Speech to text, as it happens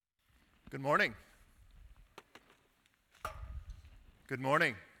Good morning. Good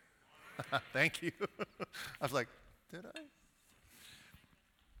morning. Thank you. I was like, did I?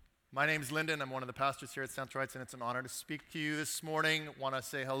 My name is Lyndon. I'm one of the pastors here at Central Heights, and it's an honor to speak to you this morning. Want to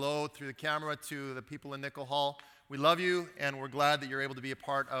say hello through the camera to the people in Nickel Hall. We love you, and we're glad that you're able to be a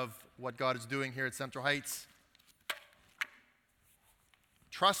part of what God is doing here at Central Heights.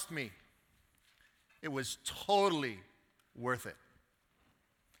 Trust me, it was totally worth it.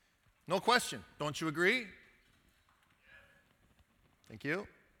 No question. Don't you agree? Thank you.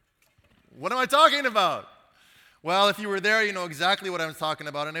 What am I talking about? Well, if you were there, you know exactly what I'm talking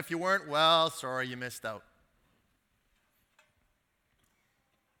about. And if you weren't, well, sorry, you missed out.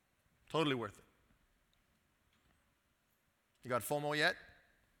 Totally worth it. You got FOMO yet?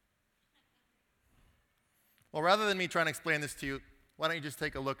 Well, rather than me trying to explain this to you, why don't you just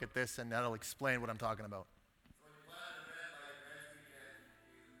take a look at this and that'll explain what I'm talking about.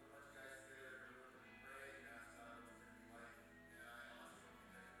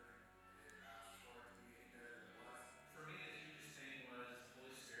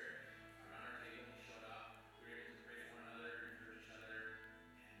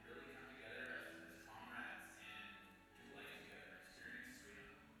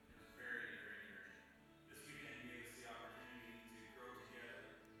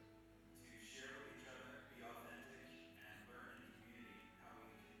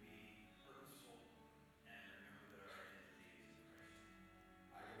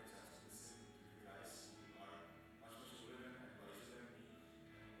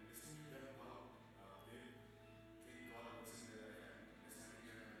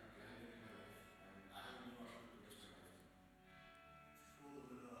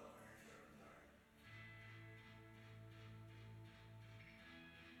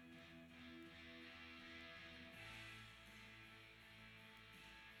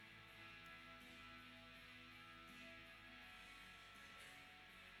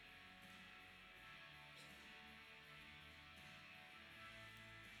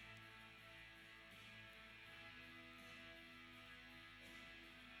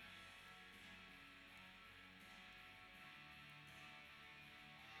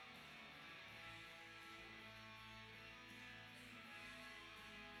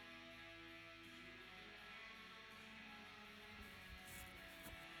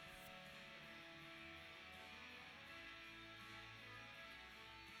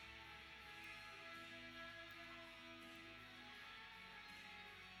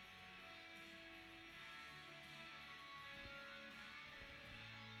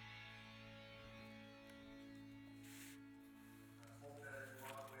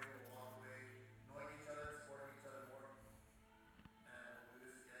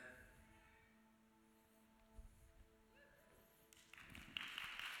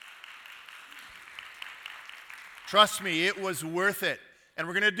 Trust me, it was worth it. And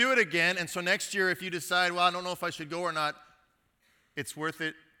we're going to do it again. And so next year, if you decide, well, I don't know if I should go or not, it's worth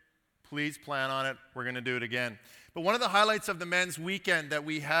it. Please plan on it. We're going to do it again. But one of the highlights of the men's weekend that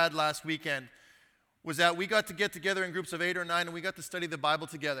we had last weekend was that we got to get together in groups of 8 or 9 and we got to study the Bible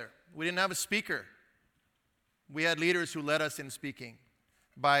together. We didn't have a speaker. We had leaders who led us in speaking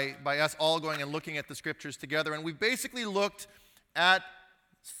by us all going and looking at the scriptures together. And we basically looked at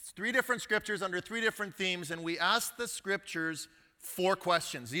 3 different scriptures under 3 different themes, and we asked the scriptures 4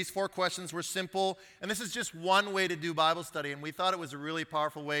 questions. These 4 questions were simple, and this is just one way to do Bible study, and we thought it was a really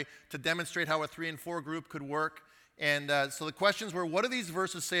powerful way to demonstrate how a 3 and 4 group could work. And so the questions were, what do these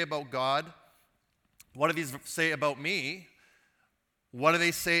verses say about God? What do these say about me? What do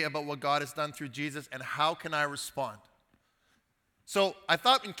they say about what God has done through Jesus, and how can I respond? So I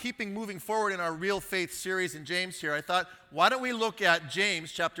thought, in keeping moving forward in our Real Faith series in James here, I thought, why don't we look at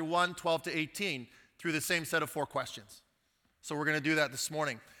James chapter 1, 12 to 18 through the same set of 4 questions. So we're going to do that this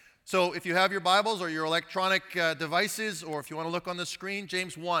morning. So if you have your Bibles or your electronic devices, or if you want to look on the screen,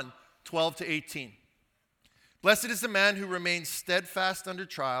 James 1, 12 to 18. Blessed is the man who remains steadfast under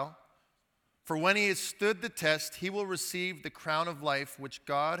trial, for when he has stood the test, he will receive the crown of life which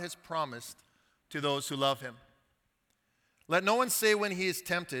God has promised to those who love him. Let no one say when he is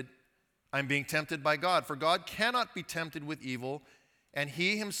tempted, I'm being tempted by God, for God cannot be tempted with evil, and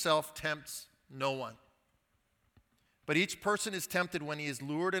he himself tempts no one. But each person is tempted when he is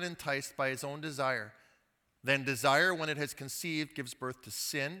lured and enticed by his own desire. Then desire, when it has conceived, gives birth to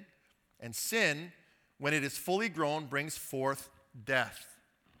sin, and sin, when it is fully grown, brings forth death.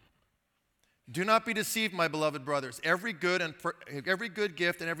 Do not be deceived, my beloved brothers. Every good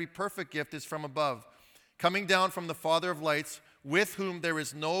gift and every perfect gift is from above, coming down from the Father of lights, with whom there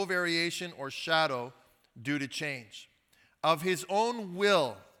is no variation or shadow due to change. Of his own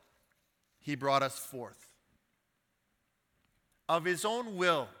will, he brought us forth. Of his own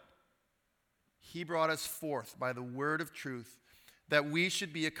will, he brought us forth by the word of truth, that we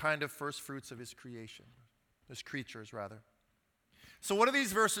should be a kind of first fruits of his creation, his creatures rather. So what do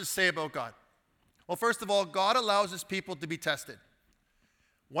these verses say about God? Well, first of all, God allows his people to be tested.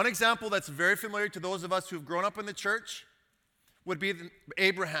 One example that's very familiar to those of us who've grown up in the church would be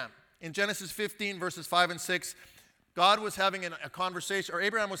Abraham. In Genesis 15, verses 5 and 6, God was having a conversation, or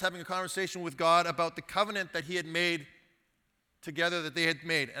Abraham was having a conversation with God about the covenant that he had made together, that they had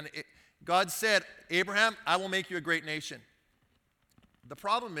made. And God said, Abraham, I will make you a great nation. The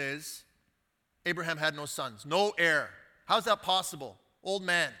problem is, Abraham had no sons, no heir. How's that possible? Old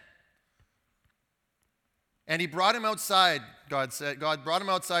man. And he brought him outside, God said. God brought him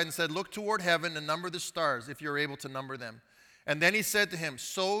outside and said, look toward heaven and number the stars, if you're able to number them. And then he said to him,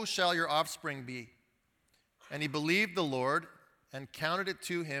 so shall your offspring be. And he believed the Lord and counted it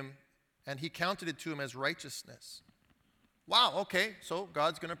to him, and he counted it to him as righteousness. Wow, okay, so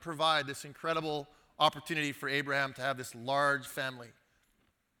God's going to provide this incredible opportunity for Abraham to have this large family,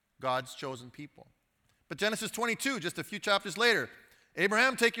 God's chosen people. But Genesis 22, just a few chapters later,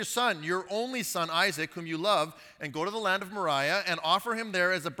 Abraham, take your son, your only son Isaac, whom you love, and go to the land of Moriah and offer him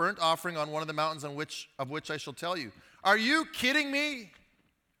there as a burnt offering on one of the mountains of which I shall tell you. Are you kidding me?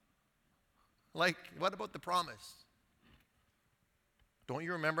 Like, what about the promise? Don't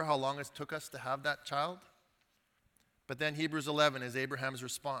you remember how long it took us to have that child? But then Hebrews 11 is Abraham's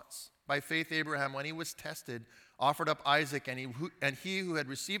response. By faith, Abraham, when he was tested, offered up Isaac, and he who had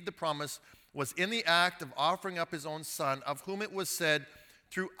received the promise was in the act of offering up his own son, of whom it was said,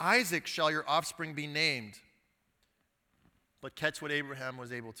 through Isaac shall your offspring be named. But catch what Abraham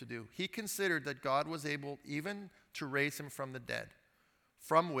was able to do. He considered that God was able even to raise him from the dead,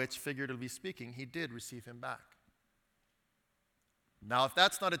 from which, figuratively speaking, he did receive him back. Now, if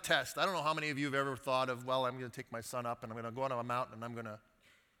that's not a test, I don't know how many of you have ever thought of, well, I'm going to take my son up and I'm going to go on a mountain and I'm going to,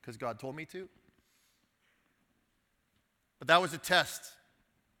 because God told me to. But that was a test.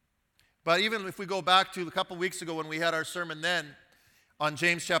 But even if we go back to a couple weeks ago when we had our sermon then on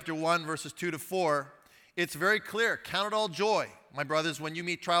James chapter 1, verses 2 to 4, it's very clear. Count it all joy, my brothers, when you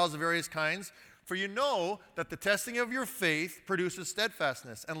meet trials of various kinds, for you know that the testing of your faith produces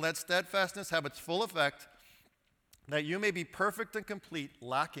steadfastness, and let steadfastness have its full effect, that you may be perfect and complete,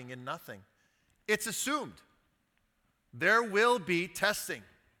 lacking in nothing. It's assumed. There will be testing.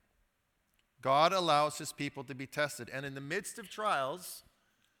 God allows his people to be tested. And in the midst of trials,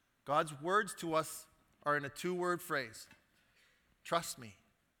 God's words to us are in a two-word phrase. Trust me.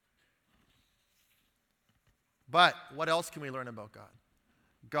 But what else can we learn about God?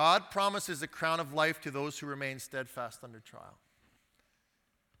 God promises a crown of life to those who remain steadfast under trial.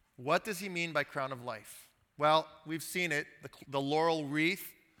 What does he mean by crown of life? Well, we've seen it, the laurel wreath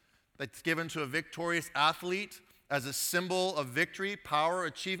that's given to a victorious athlete as a symbol of victory, power,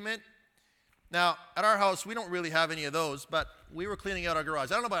 achievement. Now, at our house, we don't really have any of those, but we were cleaning out our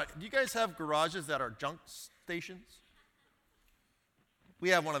garage. I don't know about, do you guys have garages that are junk stations? We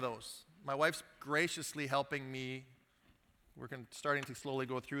have one of those. My wife's graciously helping me. We're starting to slowly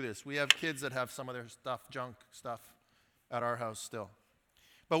go through this. We have kids that have some of their stuff, junk stuff, at our house still.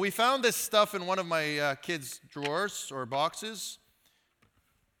 But we found this stuff in one of my kids' drawers or boxes.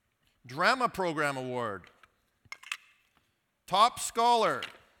 Drama Program Award. Top Scholar.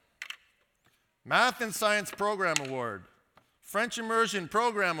 Math and Science Program Award. French Immersion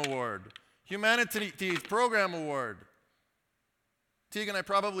Program Award. Humanities Program Award. Tegan, I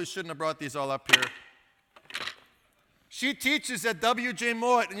probably shouldn't have brought these all up here. She teaches at W.J.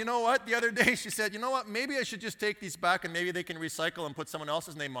 Mowat, and you know what? The other day she said, you know what? Maybe I should just take these back and maybe they can recycle and put someone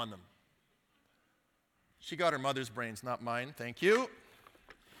else's name on them. She got her mother's brains, not mine. Thank you.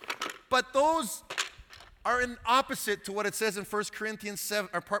 But those are in opposite to what it says in 1 Corinthians 7,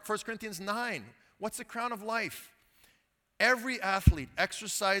 or 1 Corinthians 9. What's the crown of life? Every athlete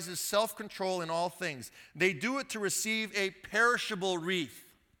exercises self-control in all things. They do it to receive a perishable wreath,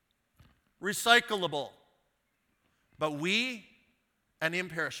 recyclable. But we, an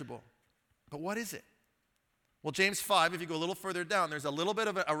imperishable. But what is it? Well, James 5, if you go a little further down, there's a little bit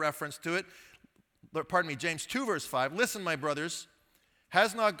of a reference to it. Pardon me, James 2, verse 5. Listen, my brothers,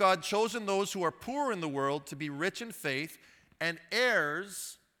 has not God chosen those who are poor in the world to be rich in faith and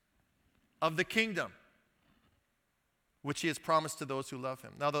heirs of the kingdom, which he has promised to those who love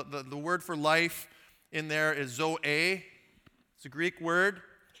him? Now, the word for life in there is zoe. It's a Greek word.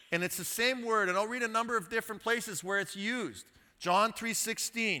 And it's the same word, and I'll read a number of different places where it's used. John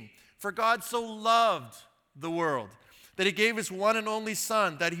 3:16, for God so loved the world that he gave his one and only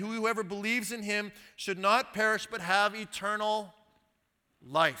Son, that whoever believes in him should not perish but have eternal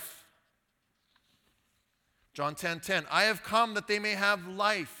life. John 10:10, I have come that they may have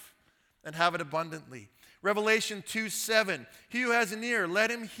life and have it abundantly. Revelation 2:7, he who has an ear,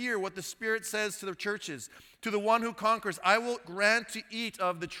 let him hear what the Spirit says to the churches. To the one who conquers, I will grant to eat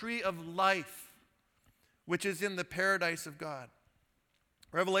of the tree of life, which is in the paradise of God.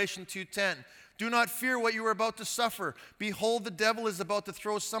 Revelation 2:10, do not fear what you are about to suffer. Behold, the devil is about to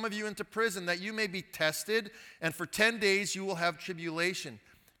throw some of you into prison, that you may be tested, and for 10 days you will have tribulation.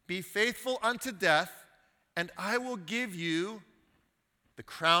 Be faithful unto death, and I will give you the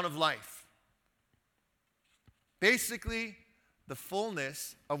crown of life. Basically, the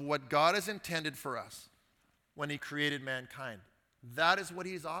fullness of what God has intended for us when he created mankind. That is what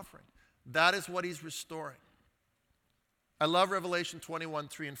he's offering. That is what he's restoring. I love Revelation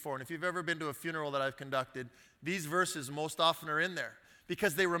 21:3 and 4. And if you've ever been to a funeral that I've conducted, these verses most often are in there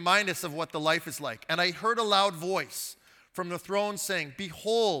because they remind us of what the life is like. And I heard a loud voice from the throne saying,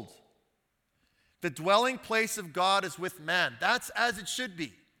 behold, the dwelling place of God is with man. That's as it should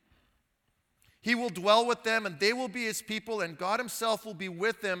be. He will dwell with them, and they will be his people, and God himself will be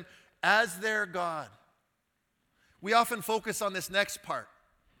with them as their God. We often focus on this next part.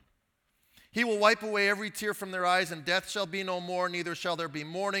 He will wipe away every tear from their eyes, and death shall be no more, neither shall there be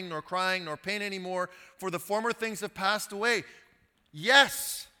mourning, nor crying, nor pain anymore, for the former things have passed away.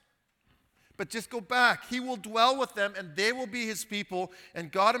 Yes, but just go back. He will dwell with them, and they will be his people,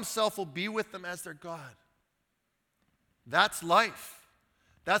 and God himself will be with them as their God. That's life.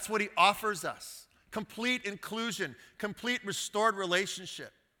 That's what he offers us. Complete inclusion, complete restored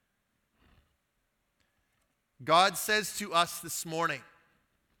relationship. God says to us this morning,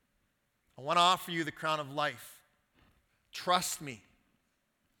 I want to offer you the crown of life. Trust me.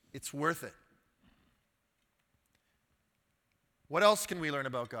 It's worth it. What else can we learn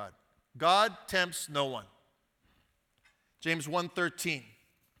about God? God tempts no one. James 1:13.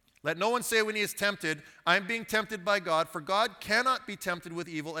 Let no one say when he is tempted, I am being tempted by God, for God cannot be tempted with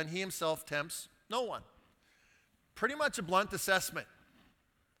evil, and he himself tempts no one. Pretty much a blunt assessment.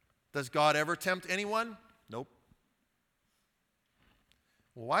 Does God ever tempt anyone? Nope.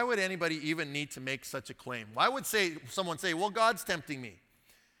 Well, why would anybody even need to make such a claim? Why would someone say, well, God's tempting me?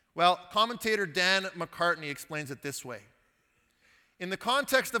 Well, commentator Dan McCartney explains it this way. In the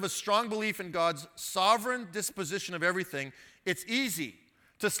context of a strong belief in God's sovereign disposition of everything, it's easy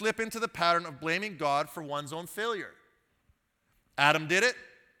to slip into the pattern of blaming God for one's own failure. Adam did it.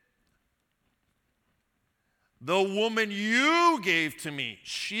 The woman you gave to me,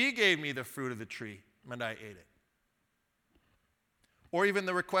 she gave me the fruit of the tree, and I ate it. Or even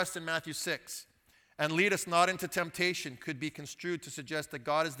the request in Matthew 6, and lead us not into temptation, could be construed to suggest that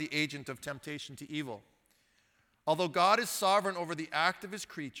God is the agent of temptation to evil. Although God is sovereign over the act of his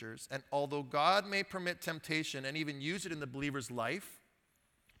creatures, and although God may permit temptation and even use it in the believer's life,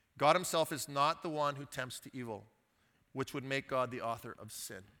 God himself is not the one who tempts to evil, which would make God the author of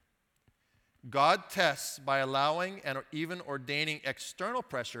sin. God tests by allowing and even ordaining external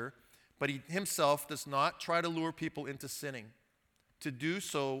pressure, but he himself does not try to lure people into sinning. To do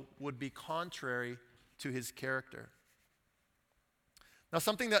so would be contrary to his character. Now,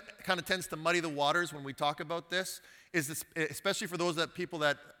 something that kind of tends to muddy the waters when we talk about this is this, especially for those people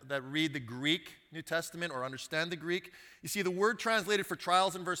that read the Greek New Testament or understand the Greek. You see, the word translated for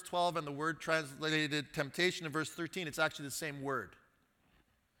trials in verse 12 and the word translated temptation in verse 13, it's actually the same word.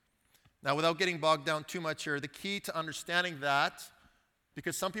 Now, without getting bogged down too much here, the key to understanding that,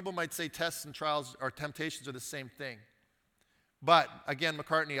 because some people might say tests and trials or temptations are the same thing. But, again,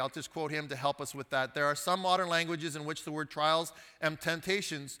 McCartney, I'll just quote him to help us with that. There are some modern languages in which the word trials and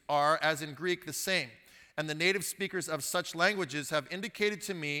temptations are, as in Greek, the same. And the native speakers of such languages have indicated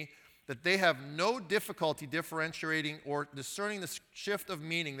to me that they have no difficulty differentiating or discerning the shift of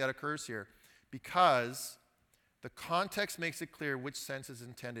meaning that occurs here, because the context makes it clear which sense is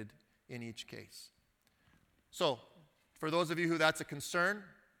intended in each case. So, for those of you who that's a concern,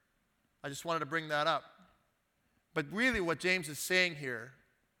 I just wanted to bring that up. But really what James is saying here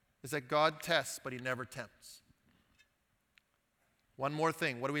is that God tests, but he never tempts. One more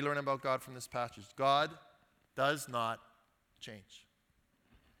thing. What do we learn about God from this passage? God does not change.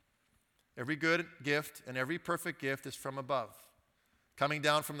 Every good gift and every perfect gift is from above, coming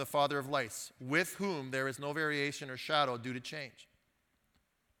down from the Father of lights, with whom there is no variation or shadow due to change.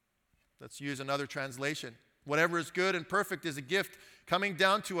 Let's use another translation. Whatever is good and perfect is a gift coming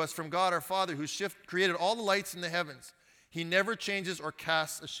down to us from God our Father, who created all the lights in the heavens. He never changes or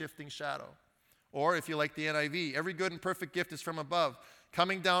casts a shifting shadow. Or, if you like the NIV, every good and perfect gift is from above,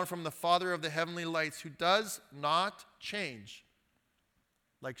 coming down from the Father of the heavenly lights, who does not change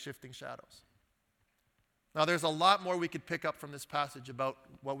like shifting shadows. Now, there's a lot more we could pick up from this passage about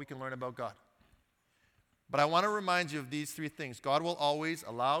what we can learn about God. But I want to remind you of these three things. God will always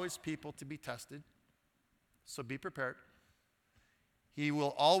allow his people to be tested, so be prepared. He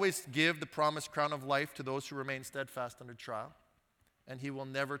will always give the promised crown of life to those who remain steadfast under trial. And he will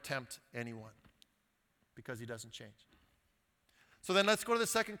never tempt anyone because he doesn't change. So then let's go to the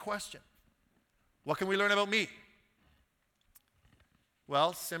second question. What can we learn about me?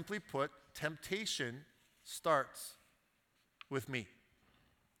 Well, simply put, temptation starts with me.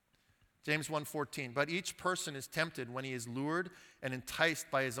 James 1:14, but each person is tempted when he is lured and enticed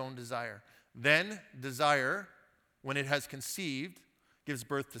by his own desire. Then desire, when it has conceived, gives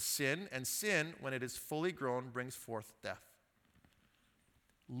birth to sin, and sin, when it is fully grown, brings forth death.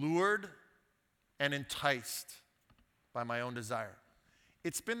 Lured and enticed by my own desire.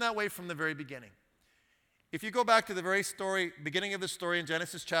 It's been that way from the very beginning. If you go back to the very story, beginning of the story in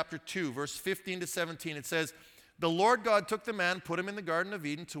Genesis chapter 2, verse 15 to 17, it says, the Lord God took the man, put him in the Garden of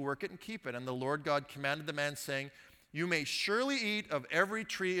Eden to work it and keep it. And the Lord God commanded the man, saying, you may surely eat of every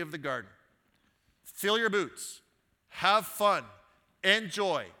tree of the garden. Fill your boots, have fun,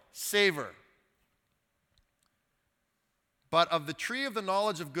 enjoy, savor. But of the tree of the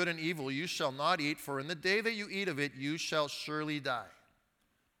knowledge of good and evil you shall not eat, for in the day that you eat of it you shall surely die.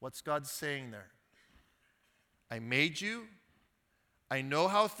 What's God saying there? I made you. I know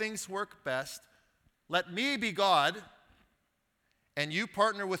how things work best. Let me be God, and you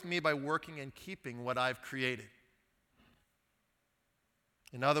partner with me by working and keeping what I've created.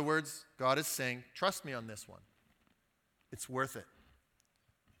 In other words, God is saying, trust me on this one. It's worth it.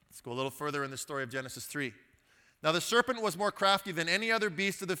 Let's go a little further in the story of Genesis 3. Now the serpent was more crafty than any other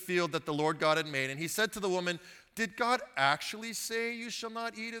beast of the field that the Lord God had made. And he said to the woman, did God actually say you shall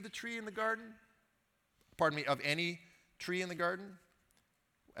not eat of the tree in the garden? Pardon me, of any tree in the garden?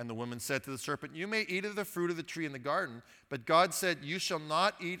 And the woman said to the serpent, you may eat of the fruit of the tree in the garden, but God said, you shall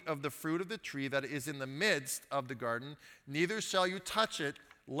not eat of the fruit of the tree that is in the midst of the garden, neither shall you touch it,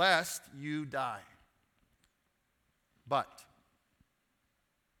 lest you die. But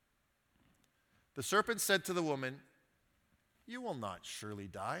the serpent said to the woman, you will not surely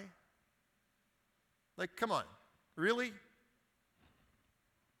die. Like, come on, really?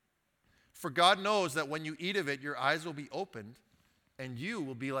 For God knows that when you eat of it, your eyes will be opened, and you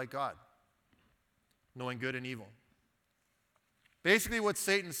will be like God, knowing good and evil. Basically, what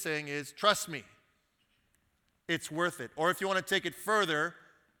Satan's saying is, trust me, it's worth it. Or if you want to take it further,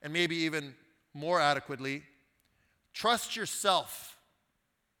 and maybe even more adequately, trust yourself.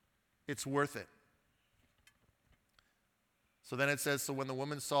 It's worth it. So then it says, so when the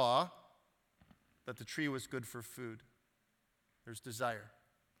woman saw that the tree was good for food, there's desire,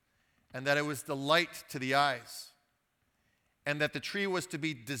 and that it was delight to the eyes, and that the tree was to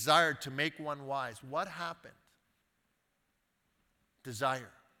be desired to make one wise. What happened? Desire.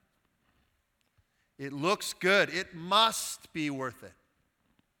 It looks good. It must be worth it.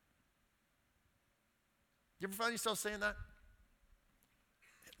 You ever find yourself saying that?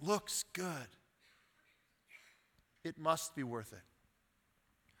 It looks good. It must be worth it.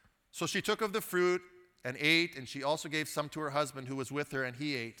 So she took of the fruit and ate, and she also gave some to her husband who was with her, and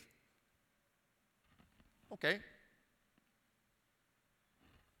he ate. Okay.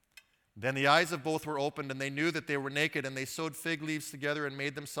 Then the eyes of both were opened, and they knew that they were naked, and they sewed fig leaves together and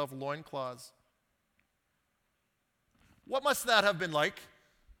made themselves loincloths. What must that have been like?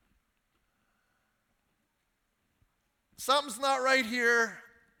 Something's not right here.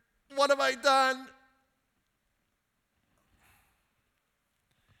 What have I done?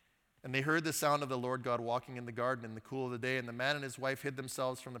 And they heard the sound of the Lord God walking in the garden in the cool of the day, and the man and his wife hid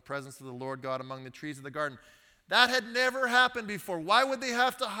themselves from the presence of the Lord God among the trees of the garden. That had never happened before. Why would they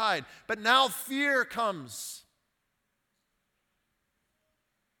have to hide? But now fear comes.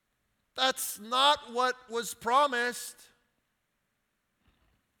 That's not what was promised.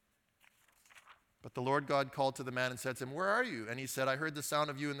 But the Lord God called to the man and said to him, where are you? And he said, I heard the sound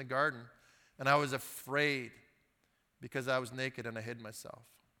of you in the garden, and I was afraid because I was naked and I hid myself.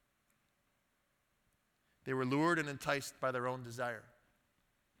 They were lured and enticed by their own desire.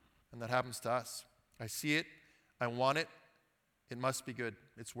 And that happens to us. I see it. I want it. It must be good.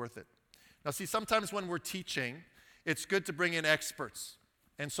 It's worth it. Now, see, sometimes when we're teaching, it's good to bring in experts.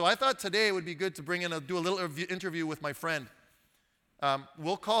 And so I thought today it would be good to do a little interview with my friend.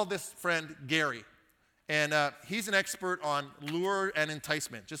 We'll call this friend Gary. And he's an expert on lure and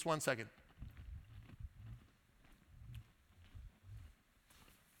enticement. Just one second.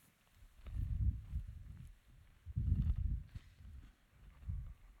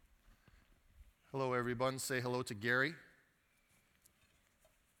 Hello, everyone. Say hello to Gary.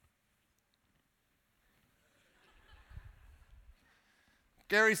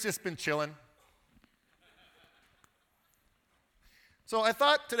 Gary's just been chilling. So I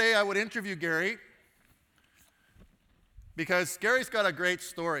thought today I would interview Gary because Gary's got a great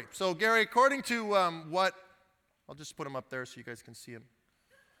story. So Gary, according to I'll just put him up there so you guys can see him.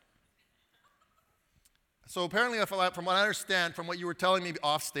 So apparently, from what I understand, from what you were telling me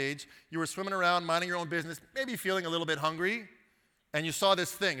off stage, you were swimming around, minding your own business, maybe feeling a little bit hungry, and you saw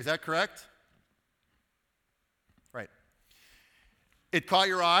this thing. Is that correct? Right. It caught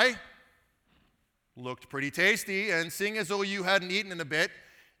your eye, looked pretty tasty, and seeing as though you hadn't eaten in a bit,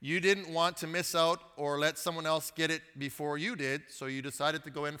 you didn't want to miss out or let someone else get it before you did, so you decided to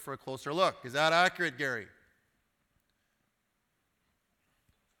go in for a closer look. Is that accurate, Gary?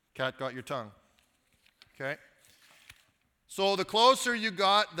 Cat got your tongue. Okay. So the closer you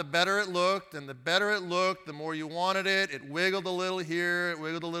got, the better it looked, and the better it looked, the more you wanted it. It wiggled a little here, it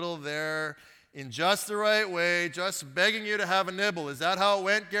wiggled a little there, in just the right way, just begging you to have a nibble. Is that how it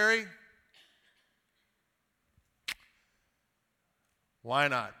went, Gary? Why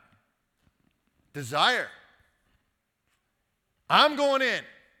not? Desire. I'm going in.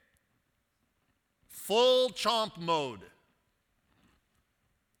 Full chomp mode.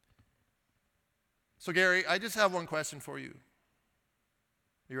 So, Gary, I just have one question for you.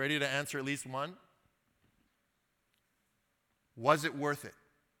 You ready to answer at least one? Was it worth it?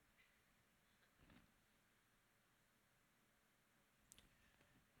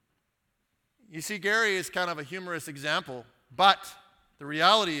 You see, Gary is kind of a humorous example, but the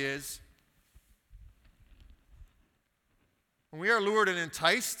reality is, when we are lured and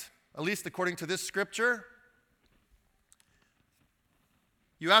enticed, at least according to this scripture,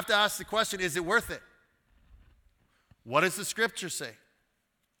 you have to ask the question, is it worth it? What does the scripture say?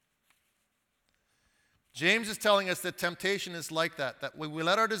 James is telling us that temptation is like that when we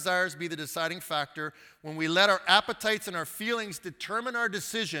let our desires be the deciding factor, when we let our appetites and our feelings determine our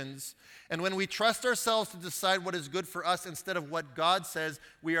decisions, and when we trust ourselves to decide what is good for us instead of what God says,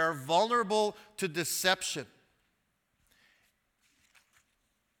 we are vulnerable to deception.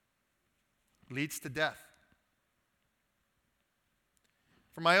 It leads to death.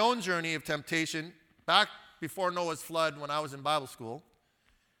 For my own journey of temptation, back before Noah's flood when I was in Bible school,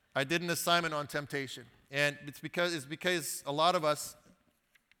 I did an assignment on temptation. And it's because a lot of us,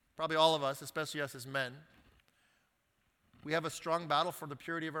 probably all of us, especially us as men, we have a strong battle for the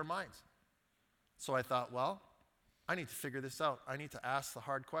purity of our minds. So I thought, well, I need to figure this out. I need to ask the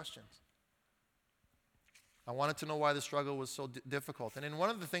hard questions. I wanted to know why the struggle was so difficult. And in one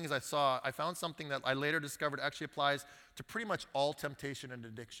of the things I saw, I found something that I later discovered actually applies to pretty much all temptation and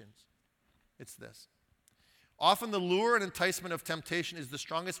addictions. It's this. Often the lure and enticement of temptation is the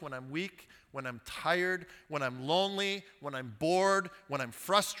strongest when I'm weak, when I'm tired, when I'm lonely, when I'm bored, when I'm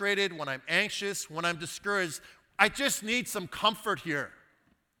frustrated, when I'm anxious, when I'm discouraged. I just need some comfort here.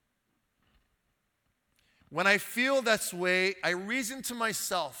 When I feel this way, I reason to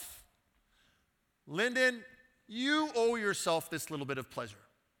myself, Lyndon, you owe yourself this little bit of pleasure.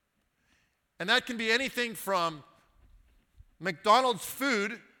 And that can be anything from McDonald's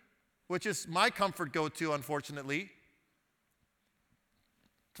food, which is my comfort go-to, unfortunately,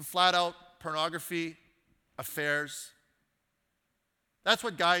 to flat-out pornography, affairs. That's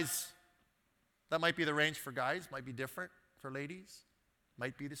what guys, that might be the range for guys, might be different for ladies,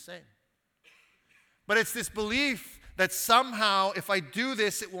 might be the same. But it's this belief that somehow, if I do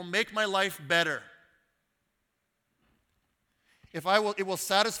this, it will make my life better. It will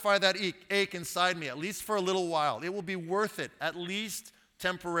satisfy that ache inside me, at least for a little while. It will be worth it, at least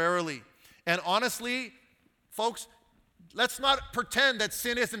temporarily. And honestly, folks, let's not pretend that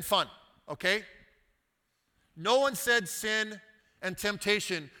sin isn't fun, okay? No one said sin and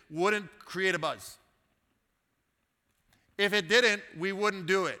temptation wouldn't create a buzz. If it didn't, we wouldn't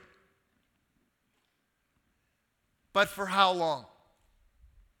do it. But for how long?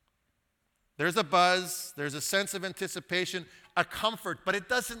 There's a buzz, there's a sense of anticipation, a comfort, but it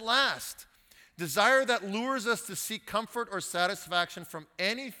doesn't last. Desire that lures us to seek comfort or satisfaction from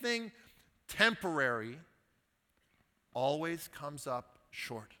anything temporary always comes up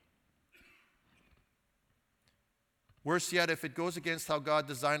short. Worse yet, if it goes against how God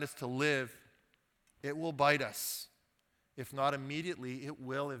designed us to live, it will bite us. If not immediately, it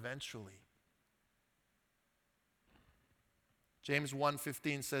will eventually. James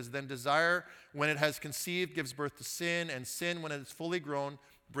 1:15 says, "Then desire, when it has conceived, gives birth to sin, and sin, when it is fully grown,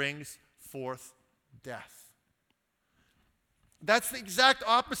 brings forth death." That's the exact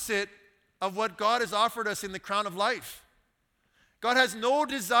opposite of what God has offered us in the crown of life. God has no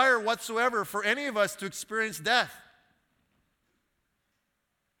desire whatsoever for any of us to experience death.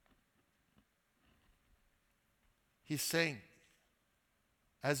 He's saying,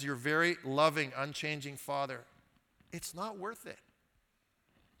 as your very loving, unchanging Father, it's not worth it.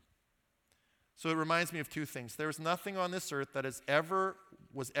 So it reminds me of two things. There is nothing on this earth that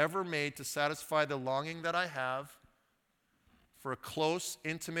was ever made to satisfy the longing that I have for a close,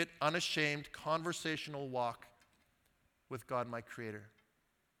 intimate, unashamed, conversational walk with God, my Creator.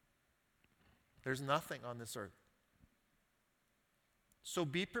 There's nothing on this earth. So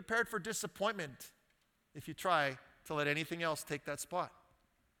be prepared for disappointment if you try to let anything else take that spot.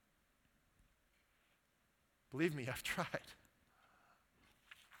 Believe me, I've tried.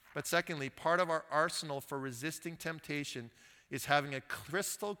 But secondly, part of our arsenal for resisting temptation is having a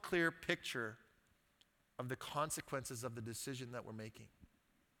crystal clear picture of the consequences of the decision that we're making.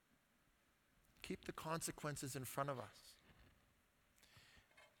 Keep the consequences in front of us.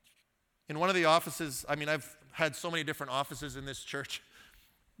 In one of the offices, I've had so many different offices in this church.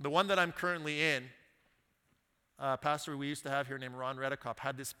 The one that I'm currently in, pastor we used to have here named Ron Redekop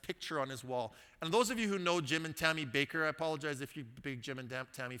had this picture on his wall. And those of you who know Jim and Tammy Baker, I apologize if you're big Jim and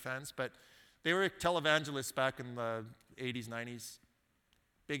Tammy fans, but they were televangelists back in the 80s, 90s.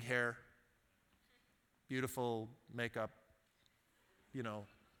 Big hair, beautiful makeup,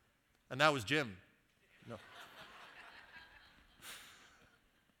 and that was Jim. No.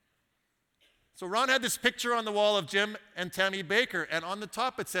 So Ron had this picture on the wall of Jim and Tammy Baker, and on the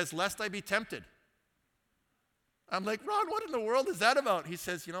top it says, "Lest I be tempted." I'm like, "Ron, what in the world is that about?" He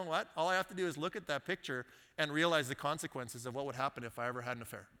says, "You know what? All I have to do is look at that picture and realize the consequences of what would happen if I ever had an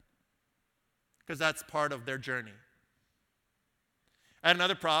affair." Because that's part of their journey. I had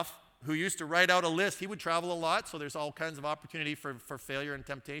another prof who used to write out a list. He would travel a lot, so there's all kinds of opportunity for failure and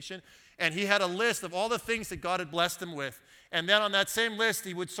temptation. And he had a list of all the things that God had blessed him with. And then on that same list,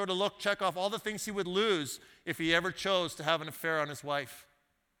 he would sort of check off all the things he would lose if he ever chose to have an affair on his wife.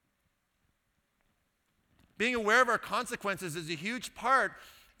 Being aware of our consequences is a huge part.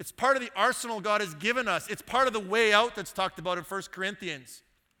 It's part of the arsenal God has given us. It's part of the way out that's talked about in 1 Corinthians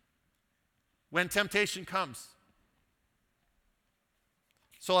when temptation comes.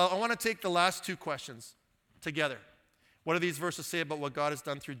 So I want to take the last two questions together. What do these verses say about what God has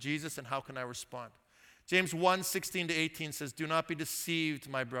done through Jesus, and how can I respond? James 1:16-18 says, "Do not be deceived,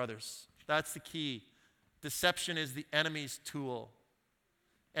 my brothers." That's the key. Deception is the enemy's tool,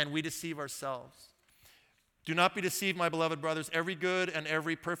 and we deceive ourselves. "Do not be deceived, my beloved brothers. Every good and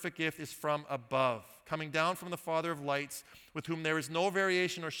every perfect gift is from above, coming down from the Father of lights, with whom there is no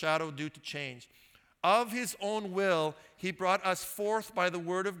variation or shadow due to change. Of his own will, he brought us forth by the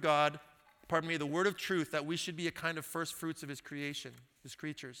word of God, the word of truth, that we should be a kind of first fruits of his creation, his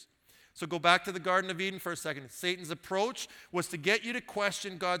creatures." So go back to the Garden of Eden for a second. Satan's approach was to get you to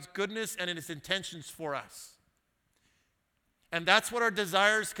question God's goodness and his intentions for us. And that's what our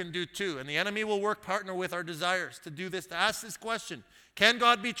desires can do too. And the enemy will partner with our desires to do this, to ask this question: can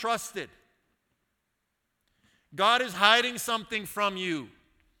God be trusted? God is hiding something from you.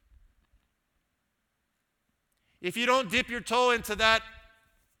 If you don't dip your toe into that,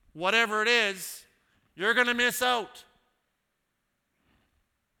 whatever it is, you're going to miss out.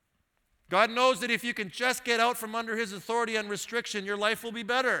 God knows that if you can just get out from under his authority and restriction, your life will be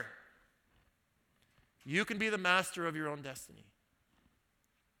better. You can be the master of your own destiny.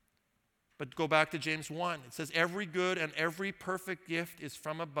 But go back to James 1. It says, "Every good and every perfect gift is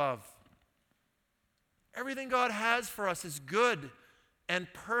from above." Everything God has for us is good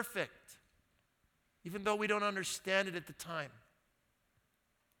and perfect, even though we don't understand it at the time.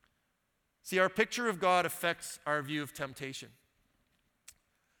 See, our picture of God affects our view of temptation.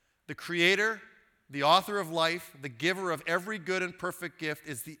 The Creator, the author of life, the giver of every good and perfect gift,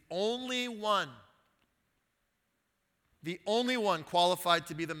 is the only one qualified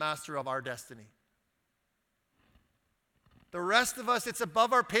to be the master of our destiny. The rest of us, it's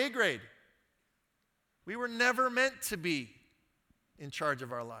above our pay grade. We were never meant to be in charge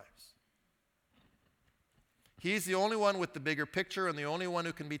of our lives. He's the only one with the bigger picture and the only one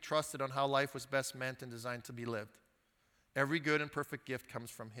who can be trusted on how life was best meant and designed to be lived. Every good and perfect gift comes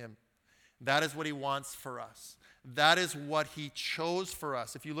from him. That is what he wants for us. That is what he chose for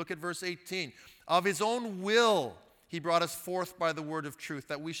us. If you look at verse 18, "Of his own will, he brought us forth by the word of truth,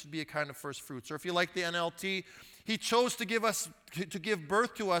 that we should be a kind of first fruits." Or if you like the NLT, he chose to give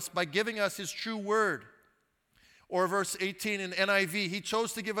birth to us by giving us his true word. Or verse 18 in NIV, he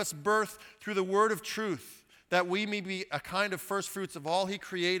chose to give us birth through the word of truth, that we may be a kind of first fruits of all he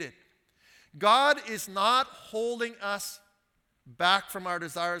created. God is not holding us back from our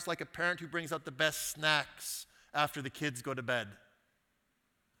desires like a parent who brings out the best snacks after the kids go to bed.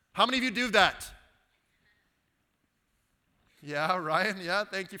 How many of you do that? Yeah, Ryan, yeah,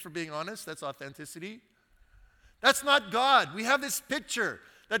 thank you for being honest. That's authenticity. That's not God. We have this picture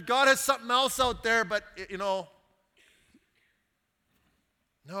that God has something else out there, but,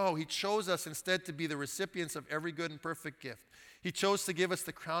 No, he chose us instead to be the recipients of every good and perfect gift. He chose to give us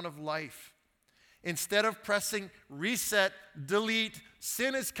the crown of life. Instead of pressing reset, delete,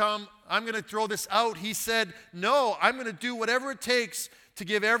 sin has come, I'm going to throw this out, he said, no, I'm going to do whatever it takes to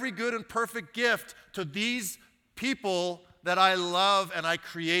give every good and perfect gift to these people that I love and I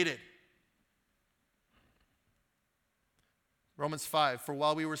created. Romans 5, for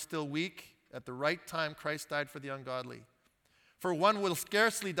while we were still weak, at the right time Christ died for the ungodly. For one will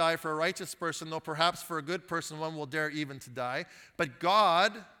scarcely die for a righteous person, though perhaps for a good person one will dare even to die. But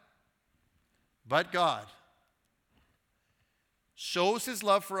God shows his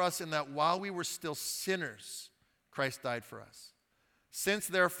love for us in that while we were still sinners, Christ died for us. Since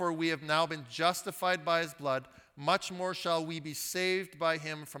therefore we have now been justified by his blood, much more shall we be saved by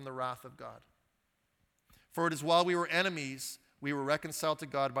him from the wrath of God. For it is while we were enemies, we were reconciled to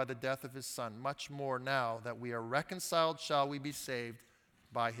God by the death of his Son. Much more now that we are reconciled shall we be saved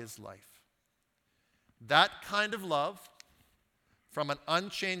by his life. That kind of love from an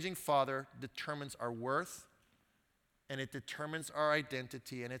unchanging Father determines our worth and it determines our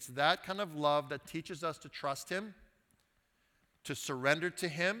identity. And it's that kind of love that teaches us to trust him, to surrender to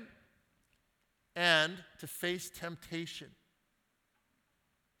him, and to face temptation,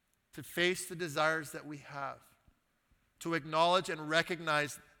 to face the desires that we have, to acknowledge and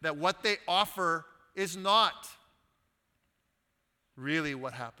recognize that what they offer is not really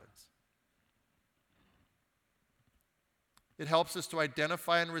what happens. It helps us to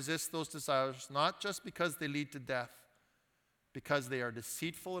identify and resist those desires, not just because they lead to death, because they are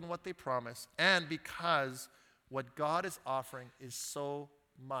deceitful in what they promise, and because what God is offering is so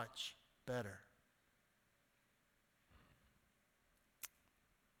much better.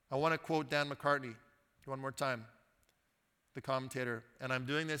 I want to quote Dan McCartney one more time, the commentator, and I'm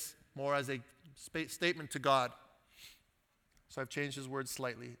doing this more as a statement to God. So I've changed his words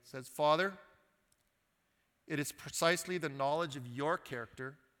slightly. It says, Father, it is precisely the knowledge of your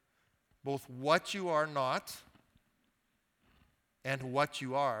character, both what you are not and what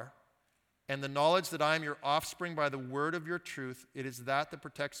you are, and the knowledge that I am your offspring by the word of your truth, it is that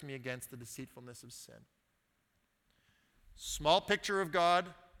protects me against the deceitfulness of sin. Small picture of God,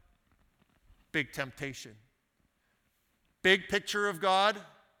 big temptation. Big picture of God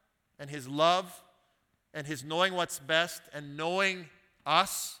and his love and his knowing what's best and knowing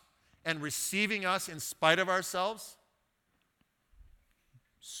us and receiving us in spite of ourselves.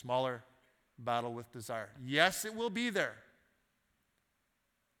 Smaller battle with desire. Yes, it will be there.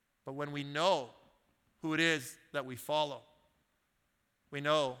 But when we know who it is that we follow, we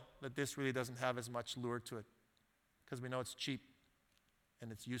know that this really doesn't have as much lure to it because we know it's cheap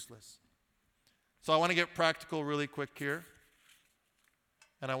and it's useless. So I want to get practical really quick here.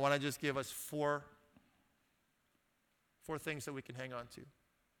 And I want to just give us four things that we can hang on to.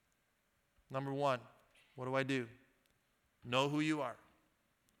 Number one, what do? Know who you are.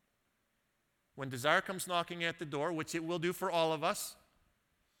 When desire comes knocking at the door, which it will do for all of us,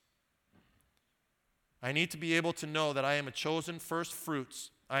 I need to be able to know that I am a chosen first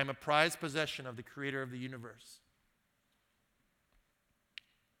fruits. I am a prized possession of the Creator of the universe.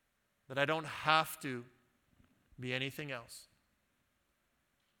 That I don't have to be anything else.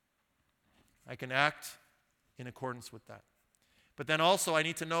 I can act in accordance with that. But then also I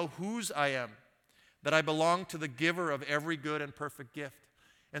need to know whose I am. That I belong to the giver of every good and perfect gift.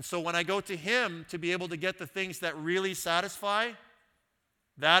 And so when I go to him to be able to get the things that really satisfy,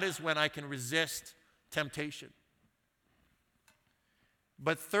 that is when I can resist temptation.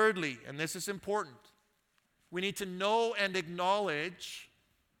 But thirdly, and this is important, we need to know and acknowledge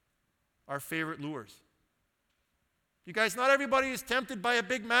our favorite lures. You guys, not everybody is tempted by a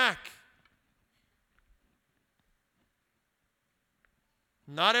Big Mac.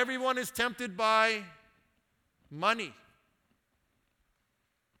 Not everyone is tempted by money.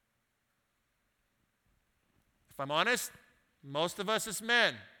 If I'm honest, most of us as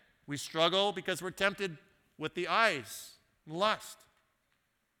men, we struggle because we're tempted with the eyes and lust.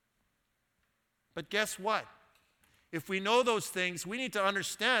 But guess what? If we know those things, we need to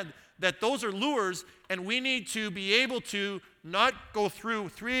understand that those are lures, and we need to be able to not go through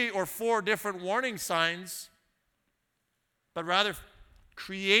 3 or 4 different warning signs, but rather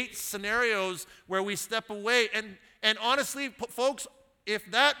create scenarios where we step away. And honestly, folks,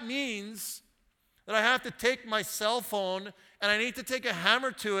 if that means that I have to take my cell phone and I need to take a hammer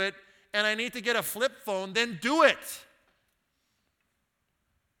to it and I need to get a flip phone, then do it.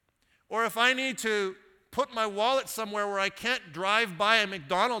 Or if I need to put my wallet somewhere where I can't drive by a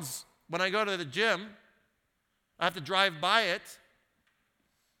McDonald's when I go to the gym, I have to drive by it.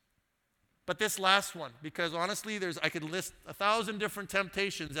 But this last one, because honestly, I could list 1,000 different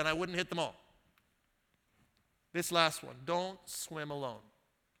temptations and I wouldn't hit them all. This last one, don't swim alone.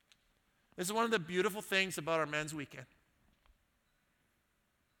 This is one of the beautiful things about our men's weekend.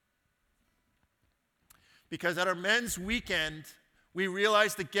 Because at our men's weekend, we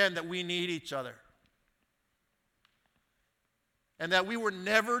realized again that we need each other. And that we were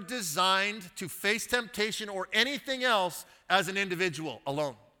never designed to face temptation or anything else as an individual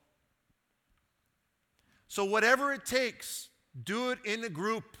alone. So whatever it takes, do it in a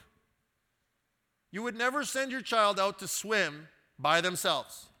group. You would never send your child out to swim by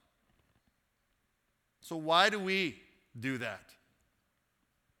themselves. So why do we do that?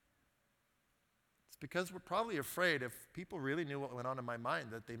 It's because we're probably afraid if people really knew what went on in my mind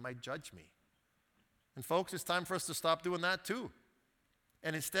that they might judge me. And folks, it's time for us to stop doing that too.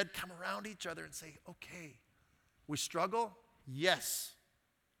 And instead come around each other and say, okay, we struggle? Yes.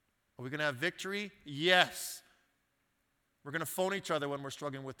 Are we going to have victory? Yes. We're going to phone each other when we're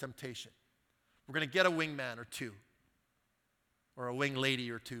struggling with temptation. We're going to get a wingman or two, or a wing lady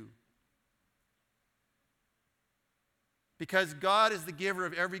or two. Because God is the giver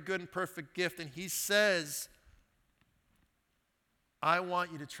of every good and perfect gift, and He says, I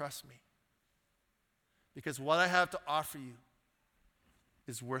want you to trust me. Because what I have to offer you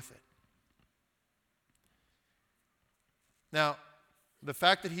is worth it. Now, the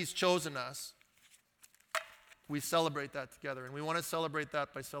fact that He's chosen us, we celebrate that together. And we want to celebrate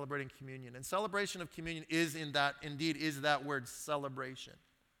that by celebrating communion. And celebration of communion is that word, celebration.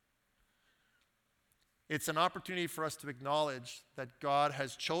 It's an opportunity for us to acknowledge that God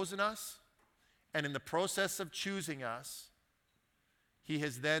has chosen us, and in the process of choosing us, He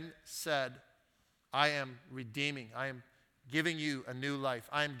has then said, I am redeeming, I am giving you a new life.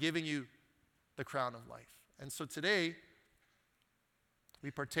 I am giving you the crown of life. And so today, we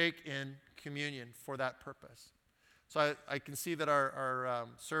partake in communion for that purpose. So I can see that our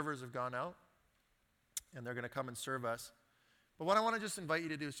servers have gone out, and they're going to come and serve us. But what I want to just invite you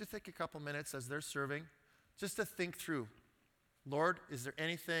to do is just take a couple minutes as they're serving, just to think through, Lord, is there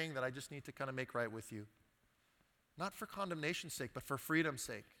anything that I just need to kind of make right with you? Not for condemnation's sake, but for freedom's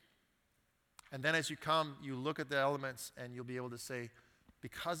sake. And then as you come, you look at the elements and you'll be able to say,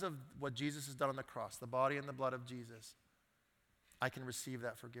 because of what Jesus has done on the cross, the body and the blood of Jesus, I can receive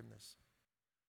that forgiveness.